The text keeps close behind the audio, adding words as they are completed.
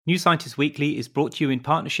New Scientist Weekly is brought to you in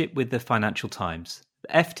partnership with the Financial Times. The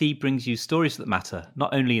FT brings you stories that matter,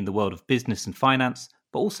 not only in the world of business and finance,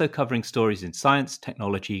 but also covering stories in science,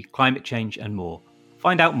 technology, climate change and more.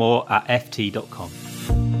 Find out more at ft.com.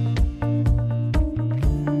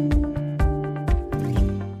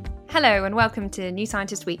 Hello and welcome to New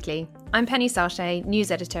Scientist Weekly. I'm Penny Sarche, news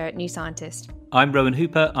editor at New Scientist. I'm Rowan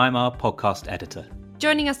Hooper, I'm our podcast editor.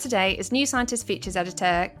 Joining us today is New Scientist features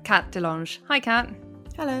editor Kat DeLange. Hi Kat.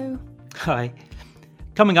 Hello. Hi.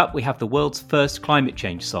 Coming up, we have the world's first climate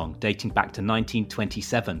change song, dating back to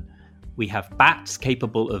 1927. We have bats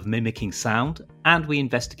capable of mimicking sound, and we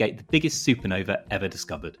investigate the biggest supernova ever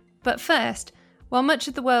discovered. But first, while much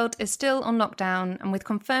of the world is still on lockdown and with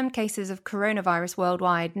confirmed cases of coronavirus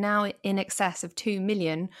worldwide now in excess of 2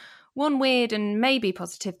 million, one weird and maybe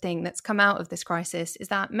positive thing that's come out of this crisis is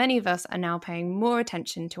that many of us are now paying more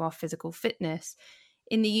attention to our physical fitness.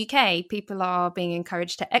 In the UK, people are being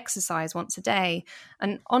encouraged to exercise once a day,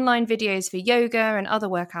 and online videos for yoga and other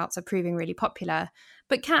workouts are proving really popular.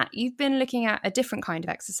 But Kat, you've been looking at a different kind of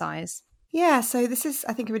exercise. Yeah, so this is,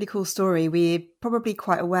 I think, a really cool story. We're probably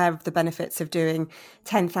quite aware of the benefits of doing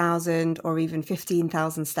 10,000 or even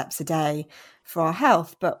 15,000 steps a day for our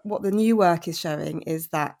health. But what the new work is showing is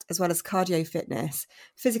that, as well as cardio fitness,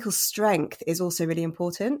 physical strength is also really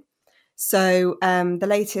important. So the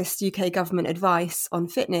latest UK government advice on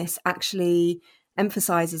fitness actually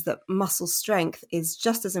emphasises that muscle strength is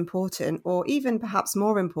just as important, or even perhaps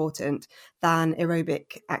more important, than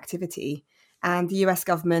aerobic activity. And the US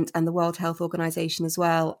government and the World Health Organization as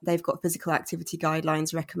well, they've got physical activity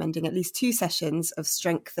guidelines recommending at least 2 sessions of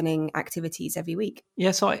strengthening activities every week.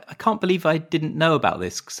 Yeah, so I can't believe I didn't know about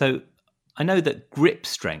this. So I know that grip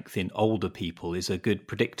strength in older people is a good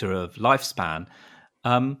predictor of lifespan.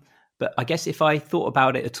 But I guess if I thought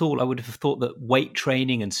about it at all, I would have thought that weight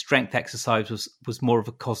training and strength exercise was more of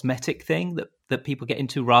a cosmetic thing that people get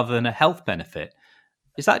into rather than a health benefit.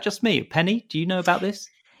 Is that just me? Penny, do you know about this?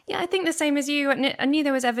 Yeah, I think the same as you. I knew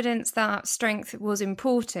there was evidence that strength was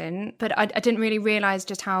important, but I didn't really realise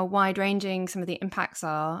just how wide-ranging some of the impacts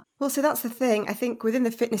are. Well, so that's the thing. I think within the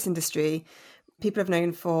fitness industry, people have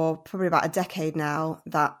known for probably about a decade now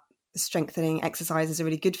that strengthening exercises are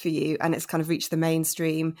really good for you, and it's kind of reached the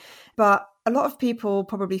mainstream. But a lot of people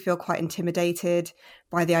probably feel quite intimidated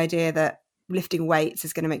by the idea that lifting weights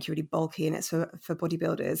is going to make you really bulky and it's for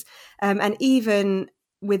bodybuilders. And even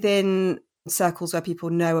within circles where people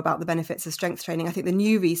know about the benefits of strength training, I think the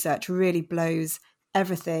new research really blows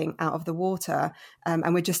everything out of the water.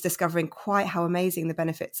 And we're just discovering quite how amazing the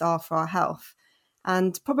benefits are for our health.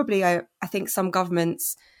 And probably I think some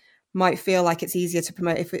governments might feel like it's easier to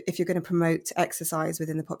promote, if you're going to promote exercise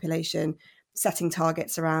within the population, setting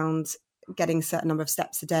targets around getting a certain number of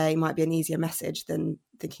steps a day might be an easier message than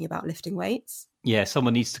thinking about lifting weights. Yeah,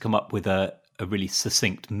 someone needs to come up with a really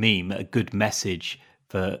succinct meme, a good message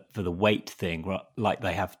for the weight thing, like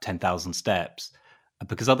they have 10,000 steps.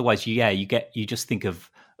 Because otherwise, you just think of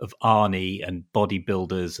Arnie and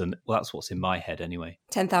bodybuilders, and well, that's what's in my head anyway.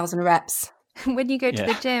 10,000 reps. When you go to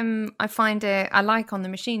the gym, I like on the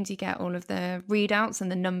machines, you get all of the readouts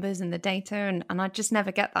and the numbers and the data. And I just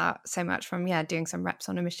never get that so much from, doing some reps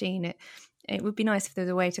on a machine. It would be nice if there's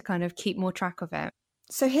a way to kind of keep more track of it.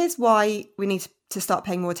 So here's why we need to start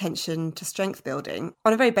paying more attention to strength building.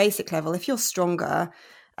 On a very basic level, if you're stronger,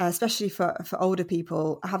 especially for older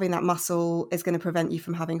people, having that muscle is going to prevent you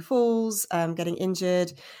from having falls, getting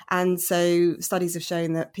injured. And so studies have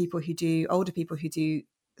shown that older people who do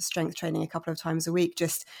strength training a couple of times a week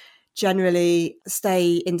just generally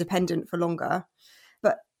stay independent for longer.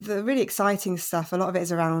 But the really exciting stuff, a lot of it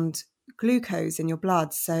is around glucose in your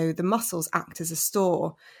blood. So the muscles act as a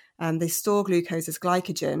store. They store glucose as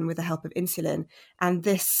glycogen with the help of insulin, and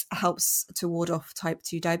this helps to ward off type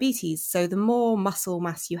 2 diabetes. So the more muscle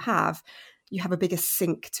mass you have a bigger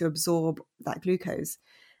sink to absorb that glucose.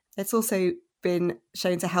 It's also been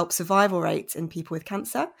shown to help survival rates in people with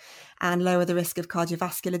cancer and lower the risk of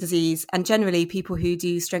cardiovascular disease. And generally, people who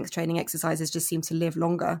do strength training exercises just seem to live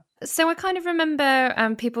longer. So I kind of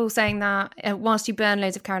remember people saying that whilst you burn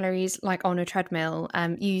loads of calories, like on a treadmill,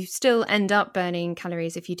 you still end up burning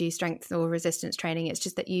calories if you do strength or resistance training. It's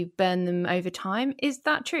just that you burn them over time. Is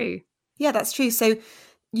that true? Yeah, that's true. So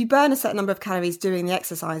you burn a certain number of calories doing the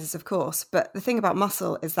exercises, of course. But the thing about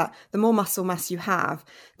muscle is that the more muscle mass you have,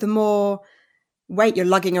 the more weight you're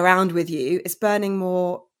lugging around with you. It's burning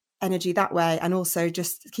more energy that way. And also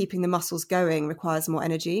just keeping the muscles going requires more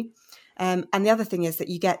energy. And the other thing is that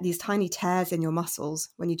you get these tiny tears in your muscles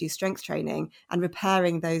when you do strength training, and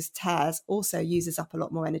repairing those tears also uses up a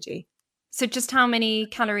lot more energy. So just how many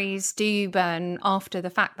calories do you burn after the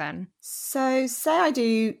fact then? So say I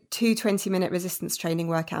do 2 20-minute resistance training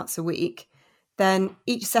workouts a week, then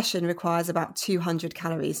each session requires about 200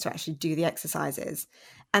 calories to actually do the exercises.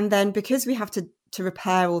 And then because we have to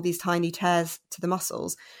repair all these tiny tears to the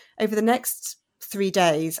muscles, over the next 3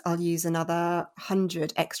 days, I'll use another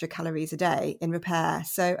 100 extra calories a day in repair.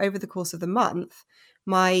 So over the course of the month,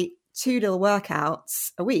 my 2 little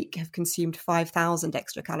workouts a week have consumed 5,000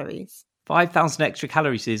 extra calories. 5,000 extra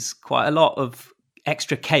calories is quite a lot of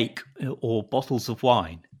extra cake or bottles of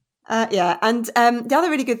wine. Yeah. And the other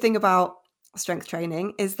really good thing about strength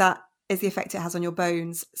training is the effect it has on your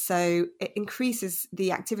bones. So it increases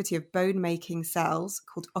the activity of bone-making cells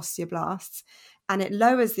called osteoblasts, and it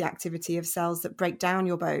lowers the activity of cells that break down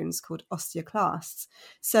your bones called osteoclasts.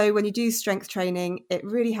 So when you do strength training, it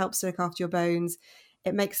really helps to look after your bones.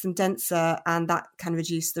 It makes them denser, and that can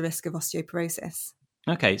reduce the risk of osteoporosis.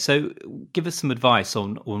 Okay, so give us some advice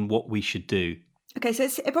on what we should do. Okay, so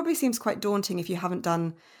it probably seems quite daunting if you haven't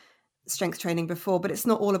done strength training before, but it's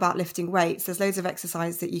not all about lifting weights. There's loads of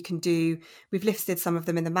exercise that you can do. We've listed some of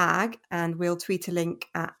them in the mag, and we'll tweet a link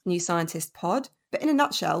at New Scientist Pod. But in a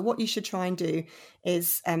nutshell, what you should try and do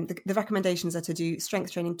is the recommendations are to do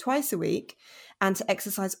strength training twice a week and to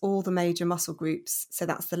exercise all the major muscle groups. So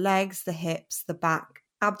that's the legs, the hips, the back,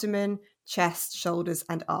 abdomen, chest, shoulders,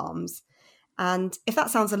 and arms. And if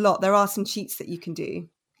that sounds a lot, there are some cheats that you can do.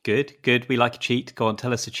 Good. We like a cheat. Go on,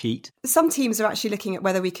 tell us a cheat. Some teams are actually looking at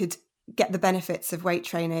whether we could get the benefits of weight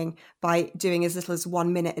training by doing as little as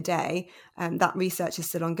 1 minute a day. That research is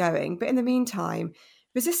still ongoing. But in the meantime,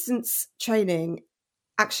 resistance training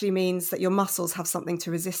actually means that your muscles have something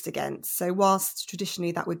to resist against. So whilst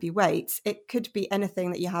traditionally that would be weights, it could be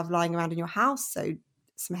anything that you have lying around in your house. So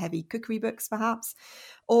some heavy cookery books perhaps,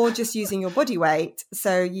 or just using your body weight.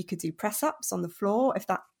 So you could do press ups on the floor. If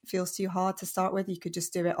that feels too hard to start with, you could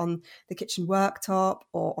just do it on the kitchen worktop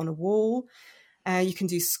or on a wall. You can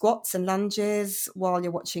do squats and lunges while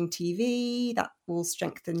you're watching TV. That will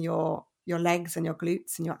strengthen your legs and your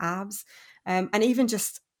glutes and your abs. And even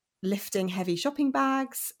just lifting heavy shopping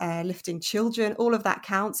bags, lifting children, all of that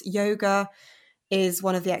counts. Yoga is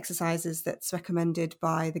one of the exercises that's recommended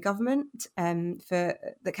by the government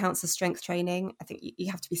that counts as strength training. I think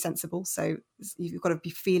you have to be sensible, so you've got to be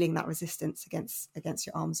feeling that resistance against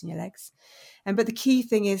your arms and your legs. But the key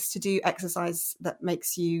thing is to do exercise that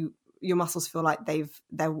makes your muscles feel like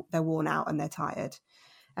they're worn out and they're tired.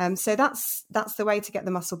 So that's the way to get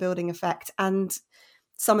the muscle building effect. And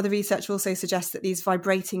some of the research also suggests that these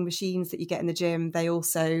vibrating machines that you get in the gym, they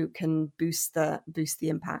also can boost the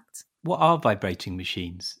impact. What are vibrating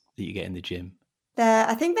machines that you get in the gym?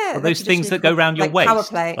 I think they're those things that go around your waist, power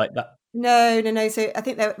plate. like that. No. So I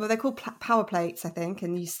think they're called power plates, I think,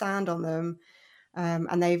 and you stand on them,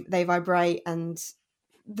 and they vibrate. And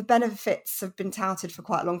the benefits have been touted for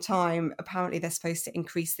quite a long time. Apparently, they're supposed to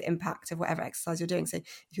increase the impact of whatever exercise you're doing. So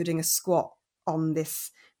if you're doing a squat on this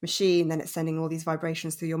machine, then it's sending all these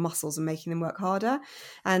vibrations through your muscles and making them work harder.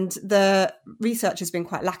 And the research has been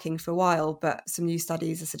quite lacking for a while, but some new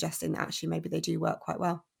studies are suggesting that actually maybe they do work quite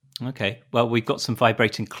well. Okay. Well, we've got some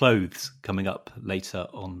vibrating clothes coming up later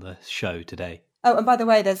on the show today. Oh, and by the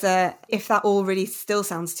way, if that all really still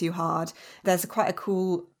sounds too hard, there's quite a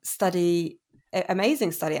cool study,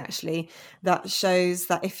 amazing study actually, that shows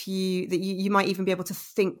that you might even be able to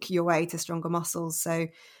think your way to stronger muscles. So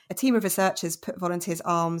a team of researchers put volunteers'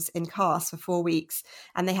 arms in casts for 4 weeks,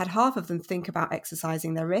 and they had half of them think about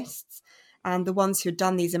exercising their wrists. And the ones who had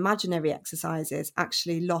done these imaginary exercises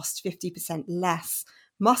actually lost 50% less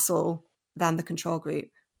muscle than the control group.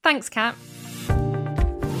 Thanks, Kat.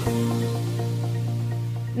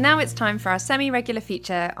 Now it's time for our semi-regular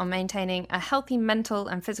feature on maintaining a healthy mental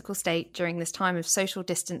and physical state during this time of social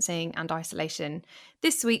distancing and isolation.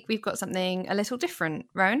 This week we've got something a little different.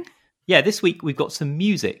 Rowan? Yeah, this week we've got some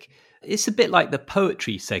music. It's a bit like the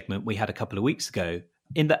poetry segment we had a couple of weeks ago,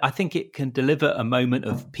 in that I think it can deliver a moment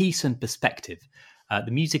of peace and perspective.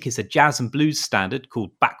 The music is a jazz and blues standard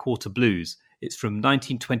called Backwater Blues. It's from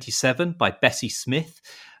 1927 by Bessie Smith.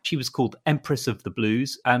 She was called Empress of the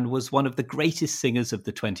Blues and was one of the greatest singers of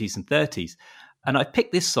the 20s and 30s. And I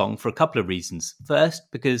picked this song for a couple of reasons. First,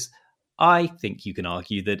 because I think you can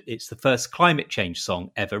argue that it's the first climate change song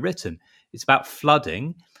ever written. It's about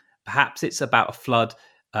flooding. Perhaps it's about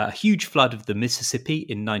a huge flood of the Mississippi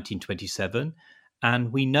in 1927.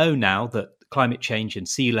 And we know now that climate change and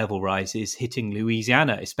sea level rise is hitting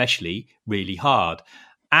Louisiana especially really hard.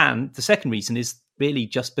 And the second reason is really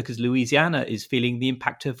just because Louisiana is feeling the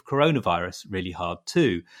impact of coronavirus really hard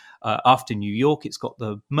too. After New York, it's got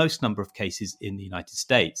the most number of cases in the United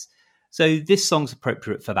States. So this song's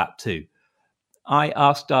appropriate for that too. I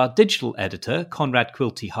asked our digital editor, Conrad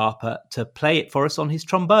Quilty Harper, to play it for us on his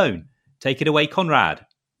trombone. Take it away, Conrad.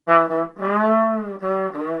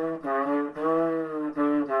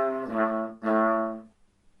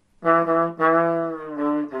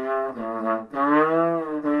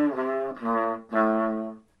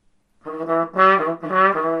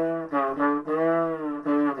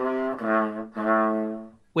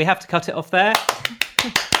 We have to cut it off there.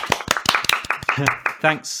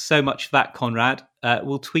 Thanks so much for that, Conrad.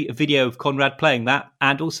 We'll tweet a video of Conrad playing that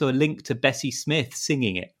and also a link to Bessie Smith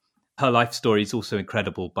singing it. Her life story is also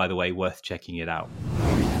incredible, by the way, worth checking it out.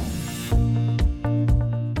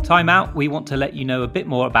 Time out, we want to let you know a bit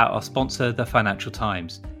more about our sponsor, the Financial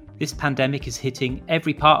Times. This pandemic is hitting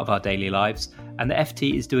every part of our daily lives, and the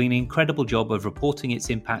FT is doing an incredible job of reporting its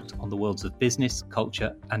impact on the worlds of business,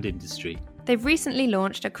 culture, and industry. They've recently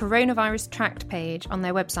launched a coronavirus tracked page on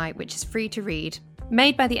their website, which is free to read.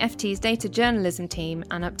 Made by the FT's data journalism team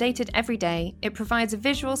and updated every day, it provides a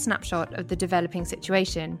visual snapshot of the developing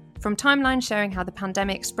situation, from timelines showing how the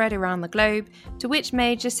pandemic spread around the globe to which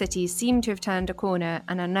major cities seem to have turned a corner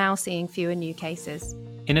and are now seeing fewer new cases.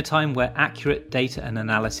 In a time where accurate data and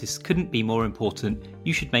analysis couldn't be more important,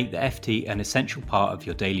 you should make the FT an essential part of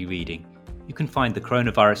your daily reading. You can find the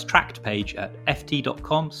coronavirus tracked page at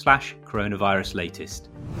ft.com/coronaviruslatest.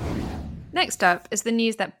 Next up is the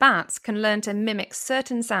news that bats can learn to mimic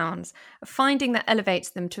certain sounds, a finding that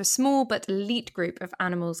elevates them to a small but elite group of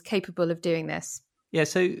animals capable of doing this. Yeah,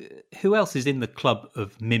 so who else is in the club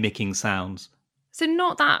of mimicking sounds? So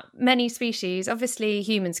not that many species. Obviously,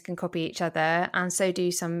 humans can copy each other, and so do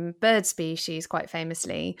some bird species quite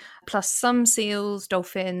famously, plus some seals,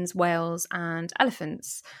 dolphins, whales, and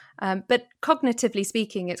elephants. But cognitively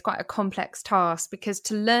speaking, it's quite a complex task because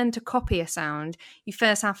to learn to copy a sound, you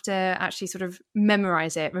first have to actually sort of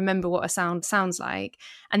memorize it, remember what a sound sounds like.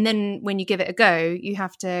 And then when you give it a go, you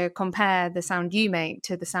have to compare the sound you make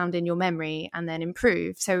to the sound in your memory and then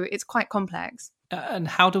improve. So it's quite complex. And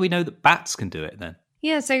how do we know that bats can do it then?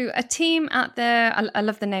 Yeah, so a team at I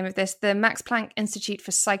love the name of this, the Max Planck Institute for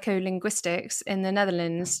Psycholinguistics in the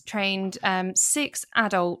Netherlands trained 6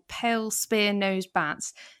 adult pale spear-nosed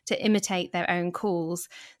bats to imitate their own calls.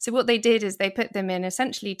 So what they did is they put them in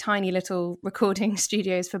essentially tiny little recording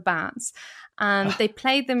studios for bats, and they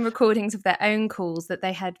played them recordings of their own calls that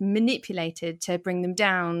they had manipulated to bring them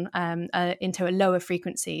down into a lower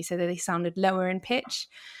frequency so that they sounded lower in pitch.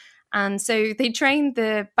 And so they trained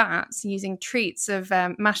the bats using treats of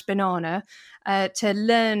mashed banana to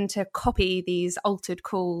learn to copy these altered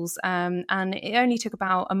calls. And it only took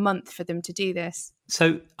about a month for them to do this.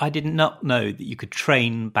 So I did not know that you could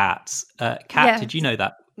train bats. Kat, did you know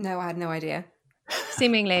that? No, I had no idea.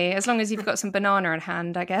 Seemingly, as long as you've got some banana in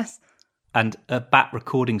hand, I guess. And a bat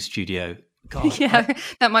recording studio. God, yeah,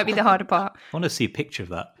 that might be the harder part. I want to see a picture of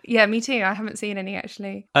that. Yeah, me too. I haven't seen any,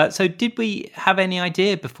 actually. So did we have any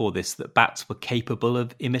idea before this that bats were capable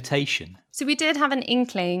of imitation? So we did have an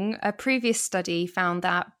inkling. A previous study found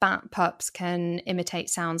that bat pups can imitate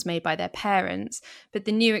sounds made by their parents, but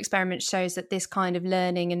the new experiment shows that this kind of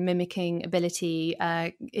learning and mimicking ability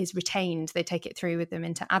is retained. They take it through with them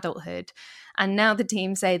into adulthood. And now the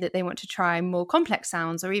team say that they want to try more complex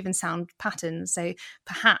sounds or even sound patterns. So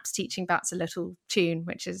perhaps teaching bats a little tune,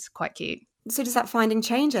 which is quite cute. So does that finding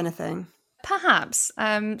change anything? Perhaps.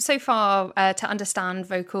 So far, to understand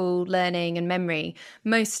vocal learning and memory,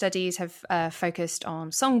 most studies have focused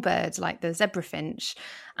on songbirds like the zebrafinch.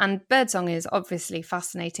 And birdsong is obviously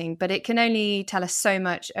fascinating, but it can only tell us so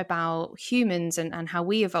much about humans and how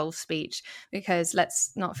we evolve speech, because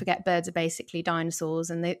let's not forget birds are basically dinosaurs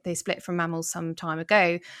and they split from mammals some time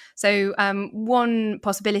ago. So one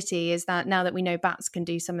possibility is that now that we know bats can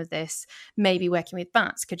do some of this, maybe working with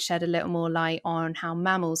bats could shed a little more light on how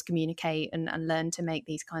mammals communicate and learn to make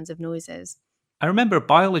these kinds of noises. I remember a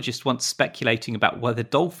biologist once speculating about whether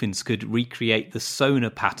dolphins could recreate the sonar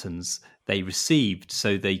patterns they received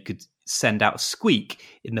so they could send out a squeak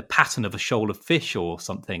in the pattern of a shoal of fish or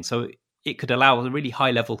something. So it could allow a really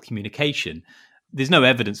high level communication. There's no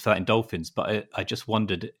evidence for that in dolphins, but I just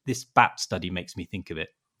wondered, this bat study makes me think of it.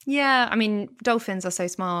 Yeah, I mean, dolphins are so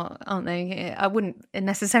smart, aren't they? I wouldn't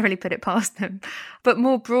necessarily put it past them. But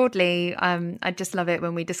more broadly, I just love it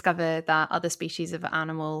when we discover that other species of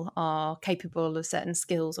animal are capable of certain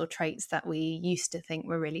skills or traits that we used to think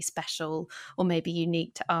were really special or maybe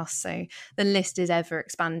unique to us. So the list is ever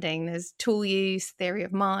expanding. There's tool use, theory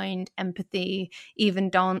of mind, empathy, even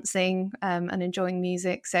dancing and enjoying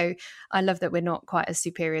music. So I love that we're not quite as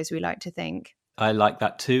superior as we like to think. I like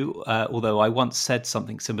that too, although I once said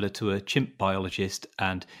something similar to a chimp biologist,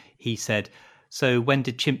 and he said, so when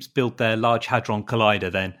did chimps build their Large Hadron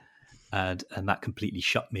Collider then? and that completely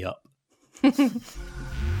shut me up.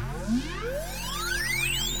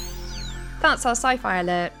 That's our sci-fi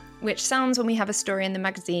alert, which sounds when we have a story in the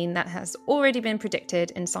magazine that has already been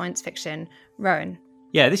predicted in science fiction. Rowan.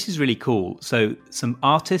 Yeah, this is really cool. So some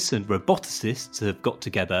artists and roboticists have got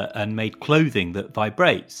together and made clothing that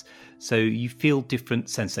vibrates. So you feel different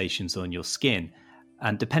sensations on your skin.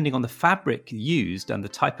 And depending on the fabric used and the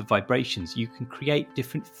type of vibrations, you can create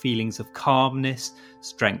different feelings of calmness,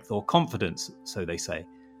 strength, or confidence, so they say.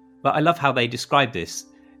 But I love how they describe this.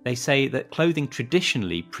 They say that clothing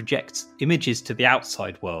traditionally projects images to the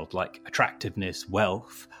outside world, like attractiveness,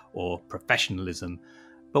 wealth, or professionalism.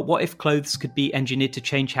 But what if clothes could be engineered to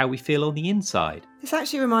change how we feel on the inside? This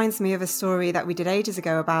actually reminds me of a story that we did ages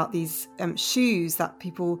ago about these shoes that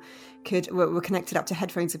people were connected up to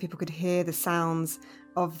headphones so people could hear the sounds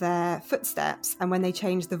of their footsteps. And when they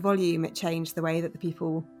changed the volume, it changed the way that the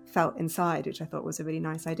people felt inside, which I thought was a really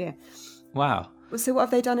nice idea. Wow. So what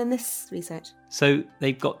have they done in this research? So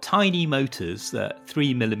they've got tiny motors that are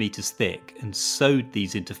 3 millimeters thick and sewed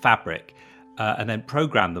these into fabric and then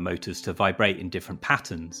programmed the motors to vibrate in different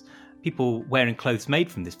patterns. People wearing clothes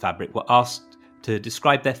made from this fabric were asked to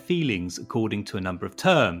describe their feelings according to a number of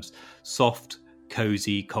terms: soft,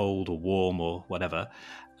 cozy, cold, or warm, or whatever.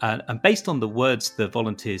 And based on the words the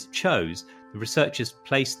volunteers chose, the researchers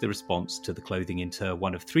placed the response to the clothing into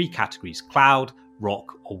one of 3 categories: cloud,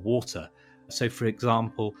 rock, or water. So, for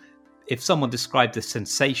example, if someone described the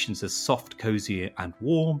sensations as soft, cozy, and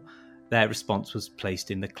warm, their response was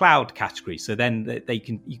placed in the cloud category. So then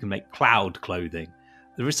you can make cloud clothing.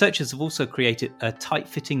 The researchers have also created a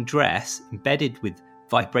tight-fitting dress embedded with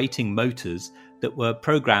vibrating motors that were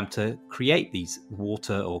programmed to create these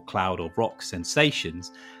water or cloud or rock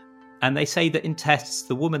sensations. And they say that in tests,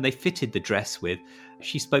 the woman they fitted the dress with,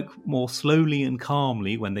 she spoke more slowly and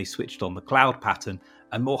calmly when they switched on the cloud pattern,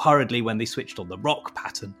 and more hurriedly when they switched on the rock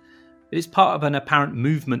pattern. It is part of an apparent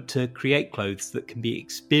movement to create clothes that can be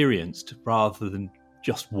experienced rather than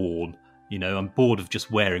just worn. You know, I'm bored of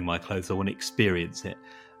just wearing my clothes, I want to experience it.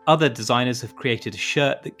 Other designers have created a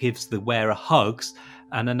shirt that gives the wearer hugs,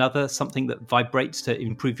 and another something that vibrates to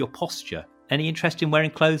improve your posture. Any interest in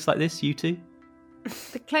wearing clothes like this, you two?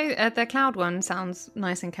 The cloud one sounds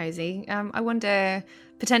nice and cozy. I wonder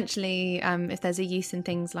potentially if there's a use in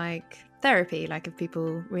things like therapy, like if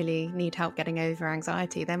people really need help getting over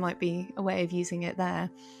anxiety, there might be a way of using it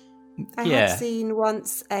there. I had seen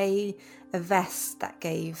once a vest that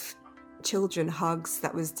gave children hugs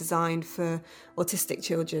that was designed for autistic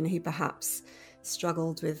children who perhaps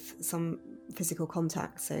struggled with some physical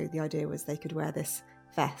contact. So the idea was they could wear this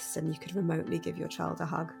vest and you could remotely give your child a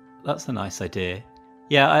hug. That's a nice idea.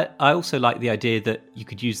 Yeah, I also like the idea that you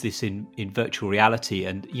could use this in virtual reality.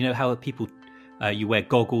 And you know how people, you wear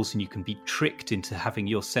goggles and you can be tricked into having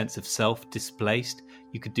your sense of self displaced?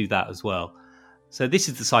 You could do that as well. So this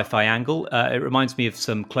is the sci-fi angle. It reminds me of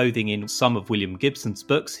some clothing in some of William Gibson's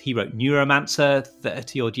books. He wrote Neuromancer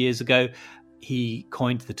 30-odd years ago. He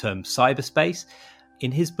coined the term cyberspace.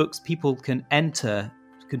 In his books, people can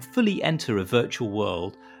fully enter a virtual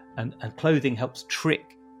world, and clothing helps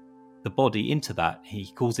trick the body into that.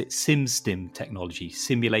 He calls it SimStim technology,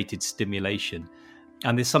 simulated stimulation.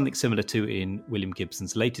 And there's something similar to in William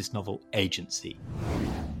Gibson's latest novel, Agency.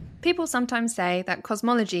 People sometimes say that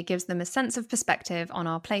cosmology gives them a sense of perspective on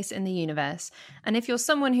our place in the universe. And if you're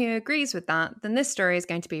someone who agrees with that, then this story is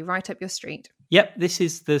going to be right up your street. Yep, this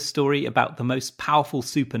is the story about the most powerful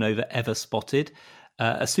supernova ever spotted.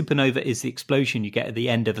 A supernova is the explosion you get at the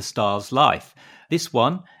end of a star's life. This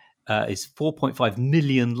one is 4.5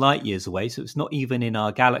 million light years away, so it's not even in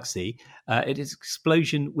our galaxy. It is an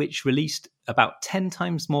explosion which released about 10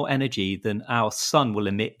 times more energy than our sun will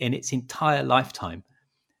emit in its entire lifetime.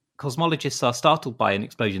 Cosmologists are startled by an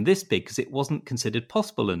explosion this big because it wasn't considered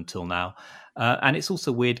possible until now. And it's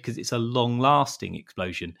also weird because it's a long-lasting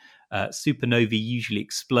explosion. Supernovae usually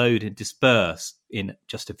explode and disperse in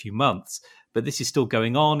just a few months. But this is still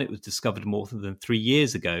going on. It was discovered more than 3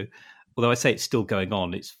 years ago. Although I say it's still going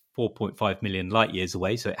on, it's 4.5 million light years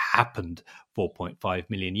away, so it happened 4.5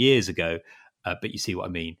 million years ago. But you see what I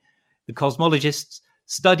mean. The cosmologists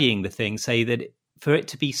studying the thing say that for it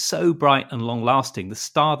to be so bright and long-lasting, the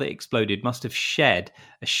star that exploded must have shed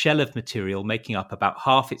a shell of material making up about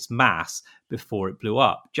half its mass before it blew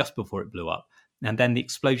up, just before it blew up. And then the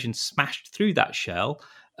explosion smashed through that shell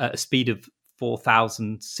at a speed of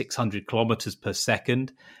 4,600 kilometers per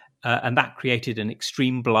second, and that created an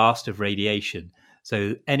extreme blast of radiation.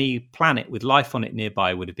 So any planet with life on it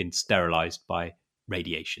nearby would have been sterilized by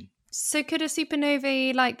radiation. So could a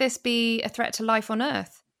supernova like this be a threat to life on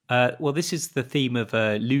Earth? Well, this is the theme of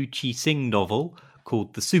a Liu Cixin novel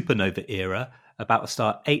called the supernova era, about a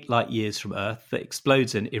star 8 light years from Earth that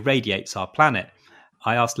explodes and irradiates our planet.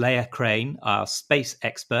 I asked Leah Crane, our space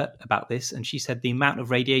expert, about this, and she said the amount of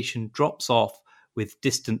radiation drops off with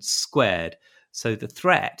distance squared. So the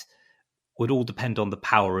threat would all depend on the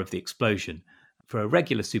power of the explosion. For a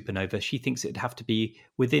regular supernova, she thinks it'd have to be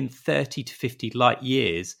within 30 to 50 light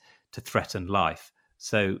years to threaten life.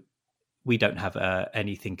 So we don't have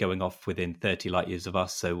anything going off within 30 light years of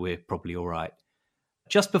us, so we're probably all right.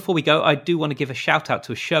 Just before we go, I do want to give a shout out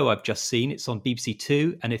to a show I've just seen. It's on BBC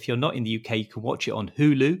Two, and if you're not in the UK, you can watch it on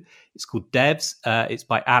Hulu. It's called Devs. It's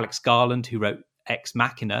by Alex Garland, who wrote Ex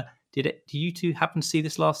Machina. Do you two happen to see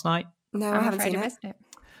this last night? No, I haven't seen it.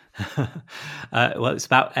 Well, it's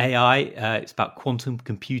about AI. It's about quantum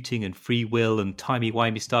computing and free will and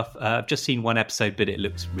timey-wimey stuff. I've just seen one episode, but it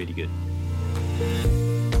looks really good.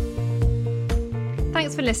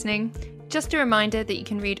 Thanks for listening. Just a reminder that you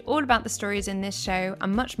can read all about the stories in this show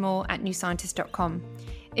and much more at newscientist.com.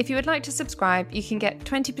 If you would like to subscribe, you can get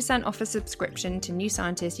 20% off a subscription to New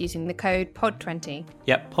Scientist using the code POD20.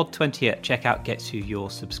 Yep, POD20 at checkout gets you your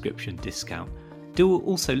subscription discount. Do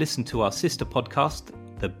also listen to our sister podcast,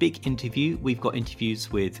 The Big Interview. We've got interviews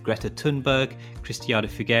with Greta Thunberg, Cristiano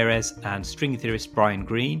Figueres and string theorist Brian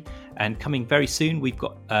Greene. And coming very soon, we've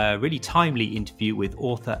got a really timely interview with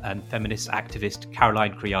author and feminist activist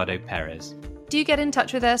Caroline Criado Perez. Do get in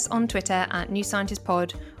touch with us on Twitter at New Scientist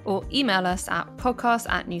Pod or email us at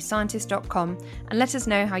podcast@newscientist.com and let us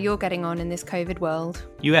know how you're getting on in this COVID world.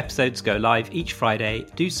 New episodes go live each Friday.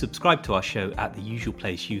 Do subscribe to our show at the usual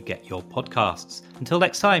place you get your podcasts. Until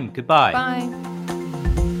next time, goodbye. Bye.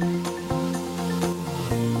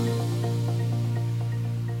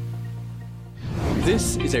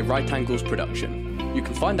 This is a Right Angles production. You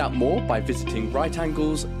can find out more by visiting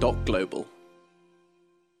rightangles.global.